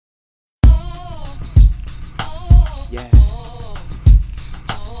Yeah.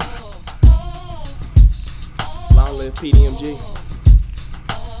 Long live PDMG.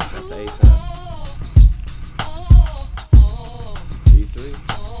 That's the ASAP. B3,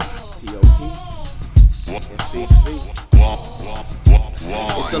 POP, and Feet.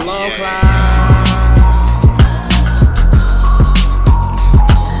 It's a long climb.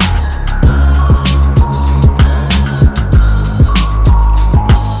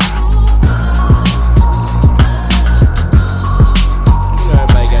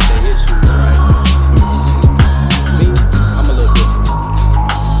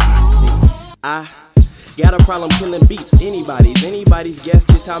 I got a problem killing beats, anybody's guess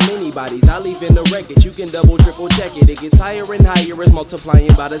just how many bodies I leave in the record. You can double, triple check it. It gets higher and higher, it's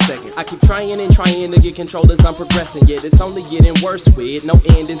multiplying by the second. I keep trying and trying to get control as I'm progressing, yet it's only getting worse with no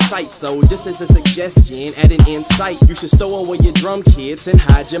end in sight. So just as a suggestion, add an insight, you should stow away your drum kits and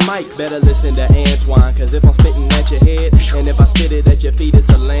hide your mics. Better listen to Antoine, cause if I'm spitting at your head, and if I spit it at your feet, it's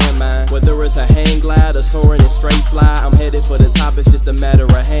a landmine. Whether it's a hang glide or soaring and straight fly, I'm headed for the top, it's just a matter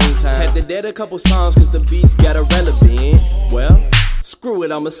of hang time. Had to dead a couple songs cause the beats got irrelevant. Well, screw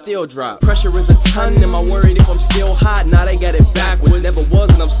it, I'ma still drop. Pressure is a ton, am I worried if I'm still hot? Nah, they got it backwards, never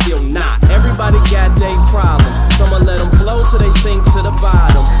was and I'm still not. Everybody got their problems, so I'ma let them flow till they sink to the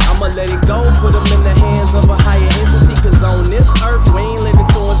bottom. I'ma let it go, put them in the hands of a higher entity, cause on this earth we ain't living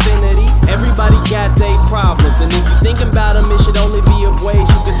to infinity. Everybody got their problems, and if you thinking about them, it should only be of ways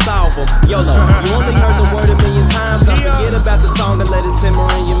you can solve them. YOLO, you only heard the word a million times, don't forget about the song and let it simmer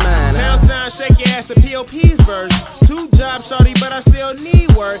in your mind. Now sound shake your ass to POP's verse. 2 jobs, shorty, but I still need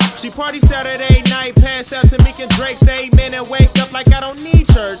work. She party Saturday night, pass out to Meek and Drake, say amen and wake up like I don't need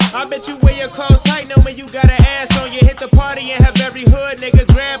church. I bet you wear your clothes tight, know when you got an ass on you. Hit the party and have every hood nigga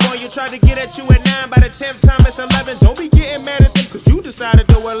grab on you. Try to get at you at 9, by the 10th time it's 11. Don't be getting mad at them cause you decided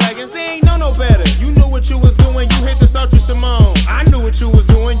to wear leggings. They ain't know no better. You knew what you was doing, you hit the sultry Simone. I knew what you was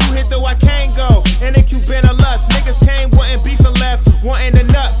doing, you hit the I can't go. And the Cuban of lust, niggas came wanting beef and left wanting the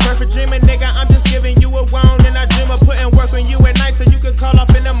nut. Perfect dreaming nigga, I'm just giving you a wound. And I dream of putting work on you at night so you can call off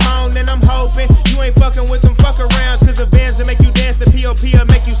in the morning. I'm hoping you ain't fucking with them fuck arounds, cause the bands that make you dance to POP will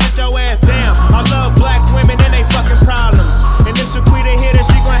make you sit your ass down. I love black women and they fucking problems, and if Shaquita hit her,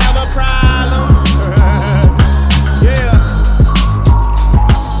 she gon' have a problem. Yeah.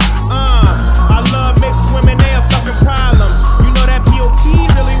 I love mixed women, they a fucking problem. You know that POP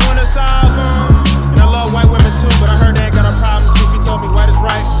really wanna solve them. And I love white women too, but I heard they ain't got no problems. If you told me white is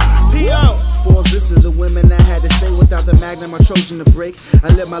right, P.O. For this is the women I had to stay without the magnum or Trojan to break. I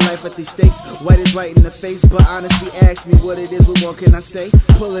live my life at these stakes, white is right in the face. But honestly, ask me what it is, what more can I say?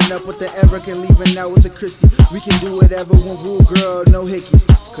 Pulling up with the Eric and leaving out with the Christie. We can do whatever, one rule, girl, no hickeys.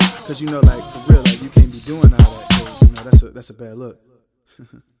 Cause you know, like, for real, like, you can't be doing all that, cause, you know, that's a bad look.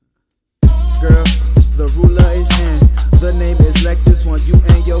 Girl, the ruler is in. The name is Lexus, want you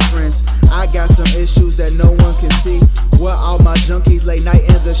and your friends. I got some issues that no one can see. Where all my junkies late night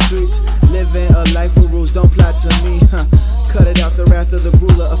in the streets, living a life where rules don't apply to me. Cut it out, the wrath of the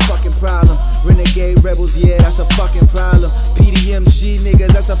ruler, a fucking problem. Renegade rebels, yeah, that's a fucking problem. PDMG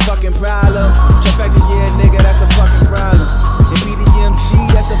niggas, that's a fucking problem. Trifecta, yeah, nigga, that's a fucking problem. And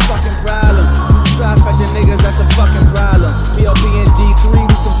PDMG, that's a fucking problem.